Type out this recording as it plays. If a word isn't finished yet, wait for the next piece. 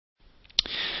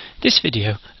This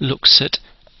video looks at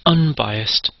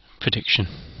unbiased prediction.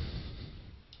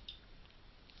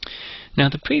 Now,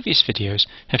 the previous videos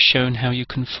have shown how you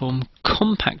can form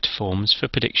compact forms for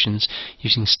predictions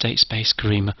using state space,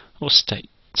 rigour, or step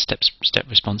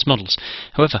response models.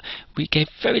 However, we gave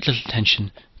very little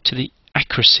attention to the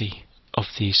accuracy of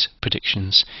these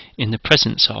predictions in the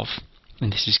presence of,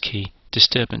 and this is key,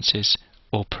 disturbances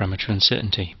or parameter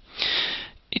uncertainty.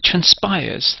 It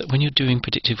transpires that when you're doing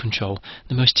predictive control,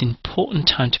 the most important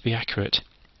time to be accurate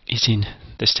is in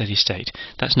the steady state.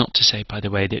 That's not to say, by the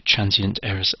way, that transient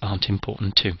errors aren't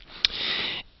important too.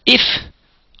 If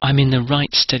I'm in the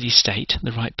right steady state,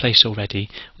 the right place already,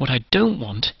 what I don't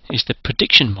want is the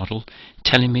prediction model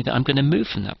telling me that I'm going to move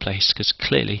from that place, because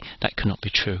clearly that cannot be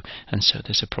true, and so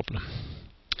there's a problem.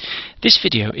 This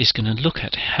video is going to look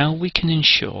at how we can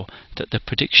ensure that the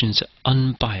predictions are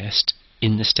unbiased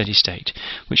in the steady state,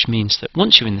 which means that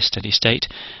once you're in the steady state,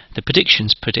 the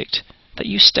predictions predict that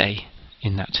you stay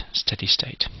in that steady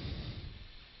state.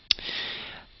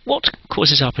 What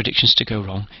causes our predictions to go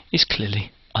wrong is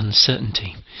clearly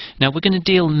uncertainty. Now, we're going to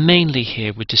deal mainly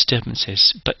here with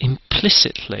disturbances, but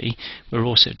implicitly we're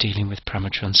also dealing with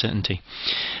parameter uncertainty.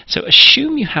 So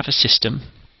assume you have a system,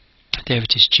 there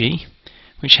it is G,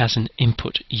 which has an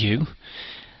input U,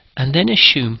 and then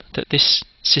assume that this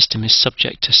system is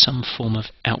subject to some form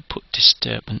of output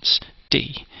disturbance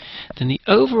D. Then the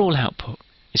overall output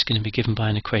is going to be given by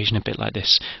an equation a bit like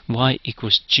this: y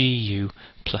equals gu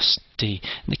plus d.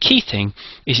 And the key thing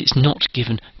is it's not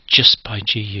given just by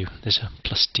gu, there's a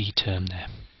plus d term there.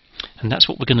 And that's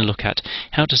what we're going to look at.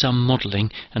 How does our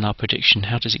modelling and our prediction,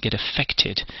 how does it get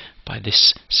affected by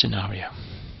this scenario?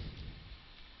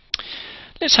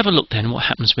 Let's have a look then what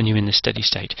happens when you're in the steady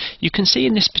state. You can see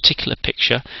in this particular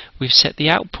picture we've set the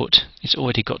output, it's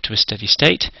already got to a steady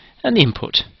state, and the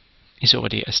input is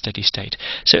already at a steady state.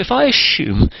 So if I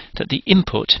assume that the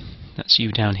input, that's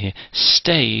U down here,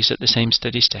 stays at the same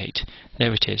steady state,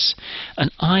 there it is,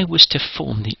 and I was to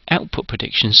form the output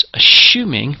predictions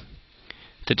assuming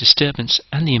the disturbance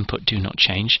and the input do not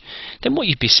change, then what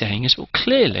you'd be saying is, well,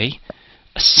 clearly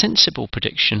a sensible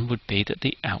prediction would be that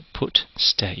the output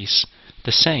stays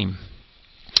the same.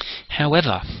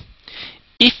 However,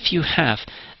 if you have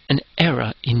an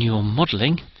error in your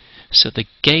modelling, so the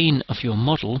gain of your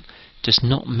model does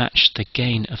not match the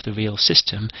gain of the real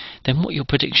system, then what your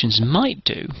predictions might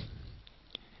do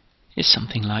is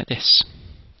something like this.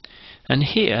 And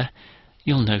here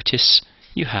you'll notice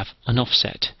you have an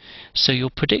offset. So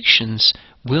your predictions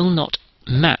will not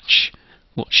match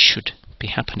what should be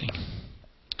happening.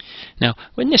 Now,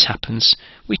 when this happens,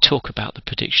 we talk about the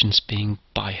predictions being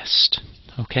biased.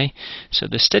 Okay, so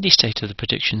the steady state of the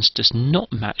predictions does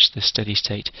not match the steady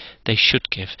state they should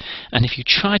give. And if you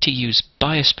try to use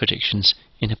biased predictions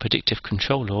in a predictive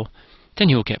control law, then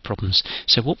you'll get problems.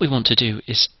 So what we want to do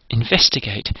is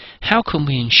investigate how can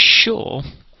we ensure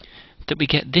that we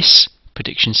get this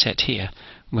prediction set here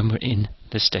when we're in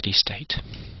the steady state.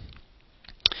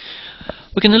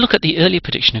 We're going to look at the earlier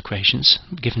prediction equations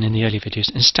given in the earlier videos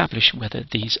and establish whether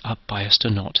these are biased or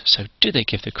not. So do they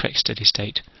give the correct steady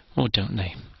state or don't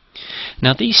they?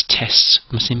 Now, these tests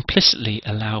must implicitly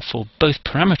allow for both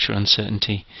parameter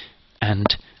uncertainty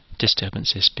and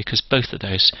disturbances, because both of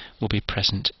those will be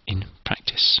present in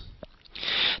practice.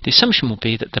 The assumption will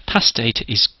be that the past state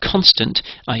is constant,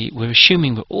 i.e. we're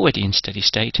assuming we're already in steady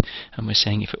state, and we're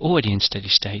saying if we're already in steady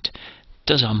state,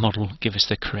 does our model give us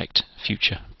the correct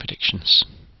future predictions?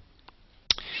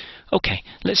 Okay,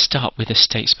 let's start with a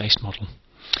state space model.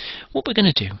 What we're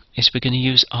going to do is we're going to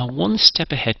use our one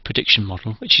step ahead prediction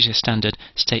model, which is a standard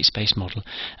state space model,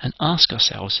 and ask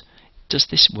ourselves, does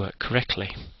this work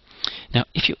correctly? Now,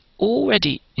 if you're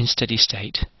already in steady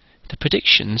state, the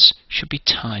predictions should be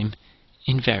time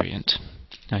invariant.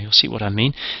 Now you'll see what I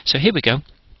mean. So here we go.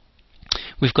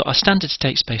 We've got our standard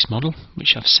state space model,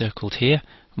 which I've circled here.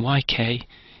 Yk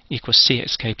equals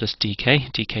cxk plus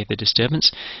dk the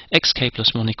disturbance, xk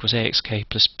plus 1 equals axk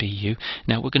plus bu.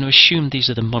 Now we're going to assume these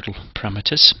are the model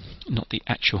parameters, not the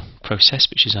actual process,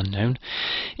 which is unknown.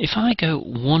 If I go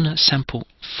one sample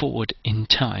forward in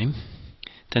time,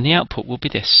 then the output will be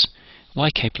this: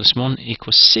 yk plus 1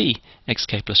 equals c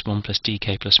xk plus 1 plus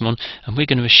dk plus 1, and we're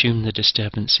going to assume the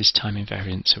disturbance is time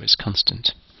invariant, so it's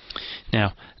constant.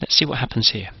 Now let's see what happens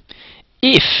here.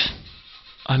 If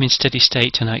I'm in steady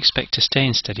state and I expect to stay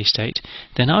in steady state,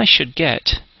 then I should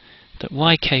get that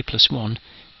yk plus 1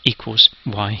 equals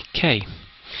yk.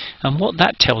 And what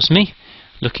that tells me,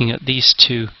 looking at these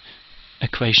two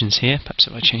equations here, perhaps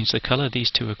if I change the colour,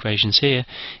 these two equations here,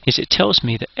 is it tells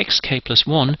me that xk plus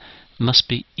 1 must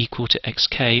be equal to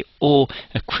xk, or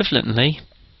equivalently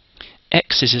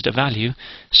x is at a value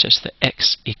such that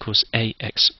x equals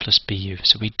ax plus bu.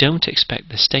 So we don't expect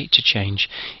the state to change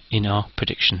in our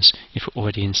predictions if we're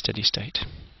already in steady state.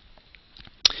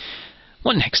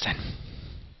 What next then?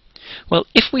 Well,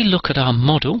 if we look at our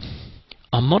model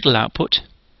output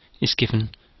is given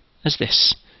as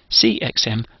this: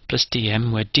 cxm plus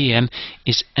dm, where dm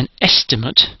is an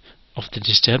estimate of the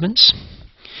disturbance,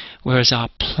 whereas our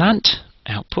plant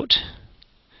output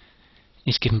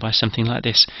is given by something like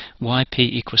this: yp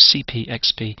equals cp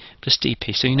xp plus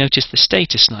dp. So you notice the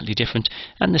state is slightly different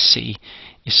and the c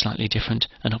is slightly different,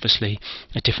 and obviously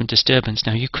a different disturbance.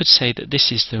 Now you could say that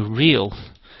this is the real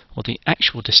or the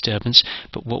actual disturbance,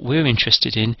 but what we're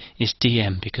interested in is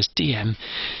dm, because dm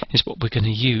is what we're going to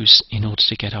use in order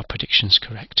to get our predictions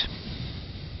correct.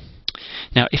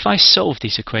 Now if I solve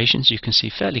these equations, you can see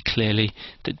fairly clearly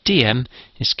that dm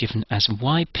is given as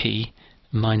yp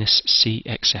minus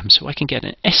cxm, so I can get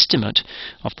an estimate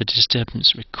of the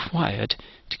disturbance required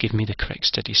to give me the correct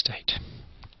steady state.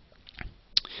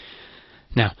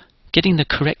 Now, getting the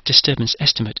correct disturbance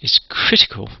estimate is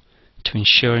critical to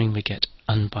ensuring we get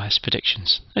unbiased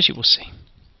predictions, as you will see.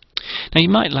 Now you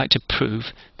might like to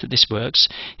prove that this works.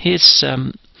 Here's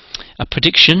a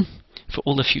prediction for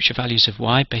all the future values of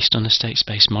y based on a state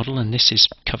space model, and this is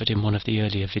covered in one of the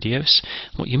earlier videos.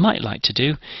 What you might like to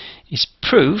do is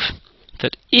prove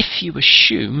that if you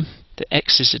assume that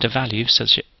x is at a value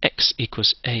such that x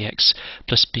equals ax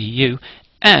plus bu,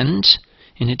 and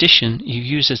in addition you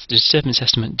use as the disturbance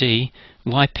estimate d,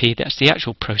 yp, that's the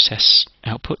actual process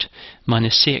output,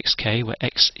 minus cxk, where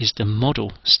x is the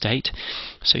model state.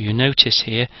 So you notice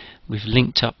here we've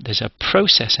linked up, there's a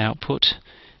process output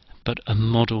but a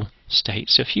model state.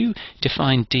 So if you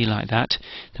define d like that,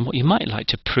 then what you might like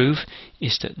to prove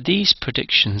is that these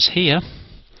predictions here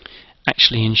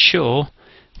actually ensure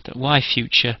that y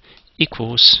future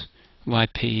equals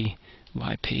yp,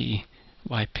 yp,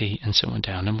 yp, and so on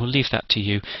down. And we'll leave that to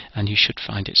you, and you should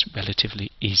find it's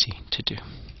relatively easy to do.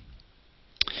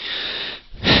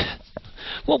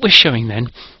 What we're showing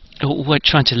then, or what we're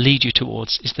trying to lead you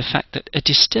towards, is the fact that a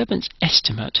disturbance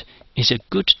estimate is a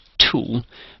good tool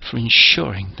for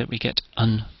ensuring that we get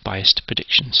unbiased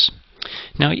predictions.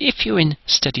 Now if you're in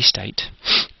steady state,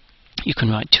 you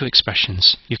can write two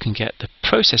expressions. You can get the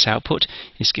process output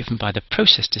is given by the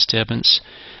process disturbance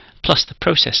plus the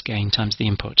process gain times the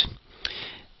input.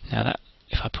 Now that,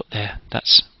 if I put there,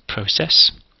 that's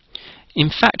process.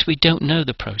 In fact, we don't know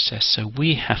the process, so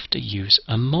we have to use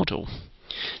a model.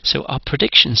 So our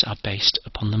predictions are based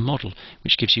upon the model,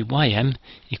 which gives you ym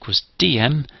equals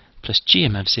dm plus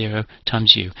gm of 0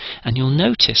 times u. And you'll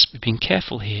notice we've been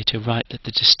careful here to write that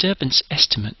the disturbance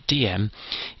estimate dm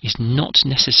is not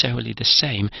necessarily the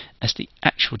same as the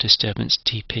actual disturbance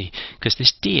dp, because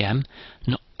this dm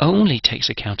not only takes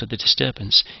account of the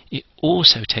disturbance, it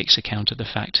also takes account of the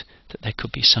fact that there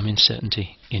could be some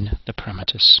uncertainty in the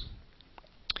parameters.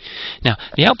 Now,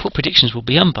 the output predictions will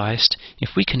be unbiased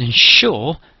if we can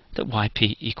ensure that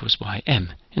yp equals ym.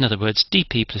 In other words,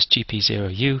 dp plus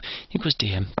gp0u equals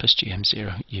dm plus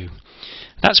gm0u.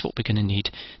 That's what we're going to need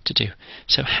to do.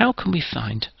 So how can we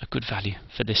find a good value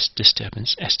for this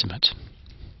disturbance estimate?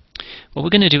 Well, we're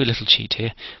going to do a little cheat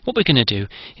here. What we're going to do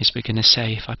is we're going to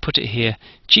say, if I put it here,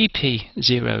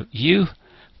 gp0u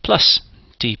plus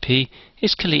dp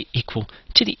is clearly equal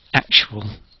to the actual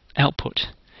output.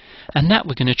 And that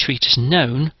we're going to treat as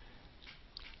known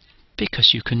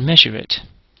because you can measure it.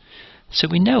 So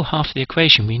we know half of the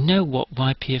equation, we know what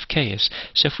yp of k is.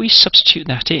 So if we substitute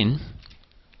that in,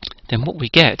 then what we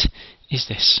get is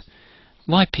this: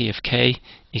 yp of k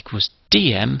equals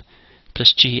dm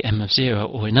plus gm of 0,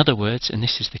 or in other words, and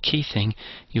this is the key thing,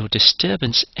 your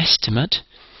disturbance estimate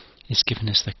is given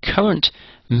as the current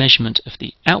measurement of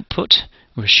the output,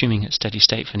 we're assuming at steady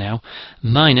state for now,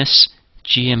 minus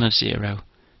gm of 0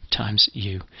 times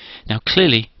u. Now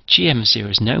clearly gm of 0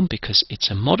 is known because it's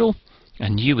a model,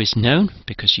 and u is known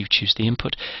because you choose the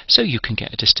input, so you can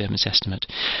get a disturbance estimate.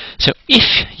 So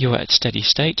if you're at steady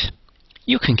state,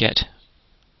 you can get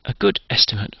a good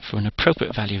estimate for an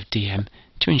appropriate value of dm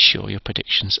to ensure your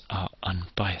predictions are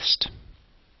unbiased.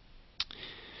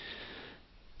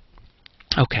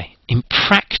 Okay, in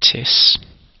practice,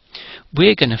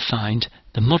 we're going to find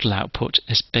the model output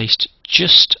as based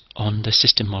just on the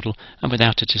system model and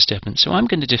without a disturbance. So I'm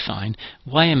going to define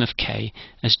ym of k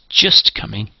as just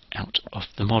coming out of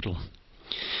the model.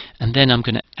 And then I'm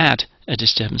going to add a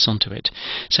disturbance onto it.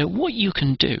 So what you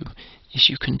can do is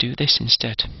you can do this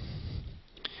instead.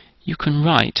 You can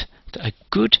write that a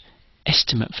good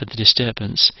estimate for the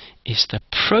disturbance is the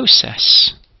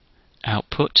process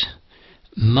output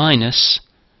minus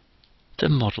the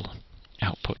model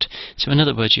output. So in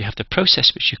other words, you have the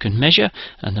process which you can measure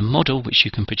and the model which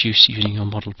you can produce using your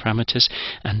model parameters,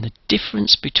 and the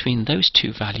difference between those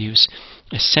two values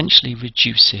essentially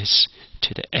reduces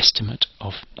to the estimate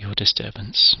of your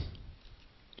disturbance.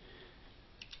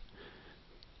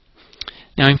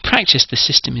 Now in practice the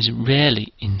system is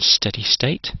rarely in steady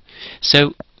state,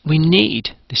 so we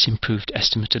need this improved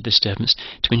estimate of disturbance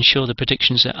to ensure the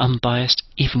predictions are unbiased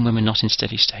even when we're not in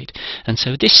steady state. And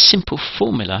so this simple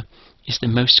formula is the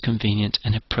most convenient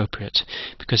and appropriate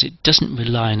because it doesn't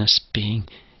rely on us being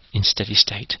in steady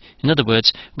state. In other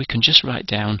words, we can just write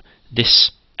down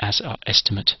this as our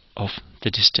estimate of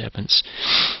the disturbance.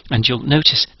 And you'll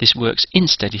notice this works in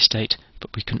steady state,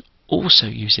 but we can also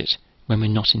use it when we're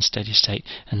not in steady state.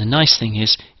 And the nice thing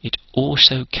is it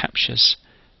also captures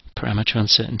parameter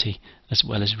uncertainty as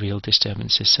well as real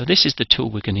disturbances. So this is the tool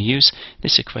we're going to use,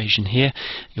 this equation here.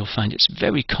 You'll find it's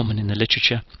very common in the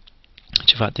literature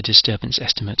to write the disturbance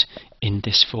estimate in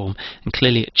this form, and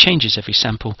clearly it changes every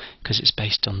sample because it's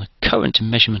based on the current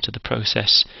measurement of the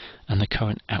process and the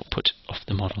current output of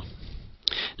the model.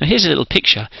 Now here's a little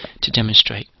picture to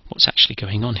demonstrate what's actually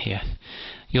going on here.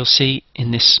 You'll see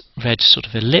in this red sort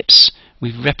of ellipse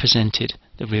we've represented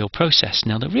the real process.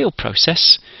 Now the real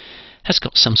process has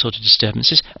got some sort of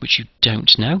disturbances which you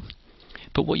don't know,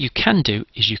 but what you can do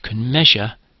is you can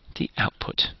measure the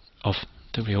output of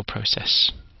the real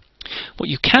process. What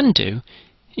you can do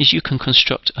is you can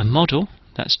construct a model,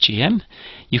 that's GM,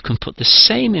 you can put the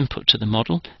same input to the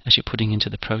model as you're putting into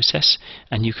the process,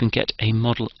 and you can get a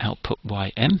model output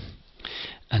YM,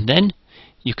 and then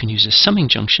you can use a summing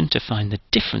junction to find the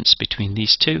difference between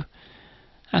these two,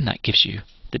 and that gives you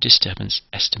the disturbance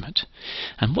estimate.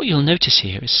 And what you'll notice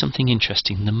here is something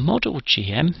interesting. The model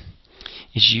GM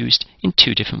is used in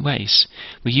two different ways.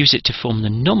 We use it to form the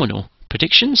nominal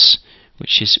predictions,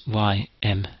 which is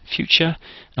YM future,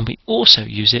 and we also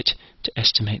use it to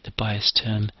estimate the bias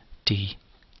term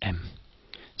DM.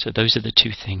 So those are the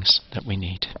two things that we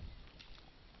need.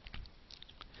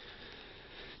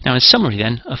 Now, in summary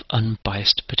then of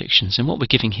unbiased predictions, and what we're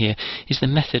giving here is the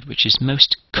method which is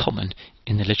most common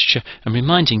in the literature, and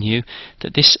reminding you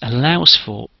that this allows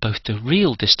for both the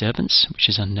real disturbance, which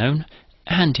is unknown,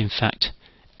 and in fact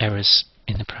errors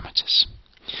in the parameters.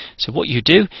 So what you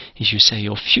do is you say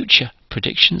your future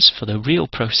predictions for the real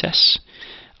process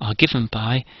are given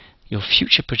by your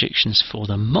future predictions for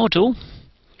the model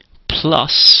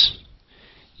plus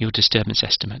your disturbance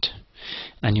estimate,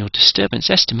 and your disturbance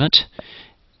estimate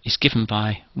is given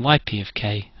by yp of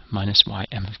k minus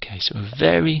ym of k. So a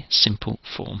very simple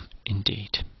form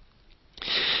indeed.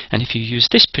 And if you use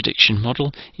this prediction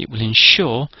model, it will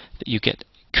ensure that you get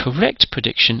correct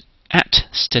prediction at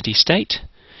steady state,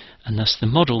 and thus the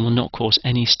model will not cause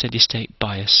any steady state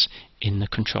bias in the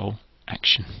control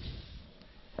action.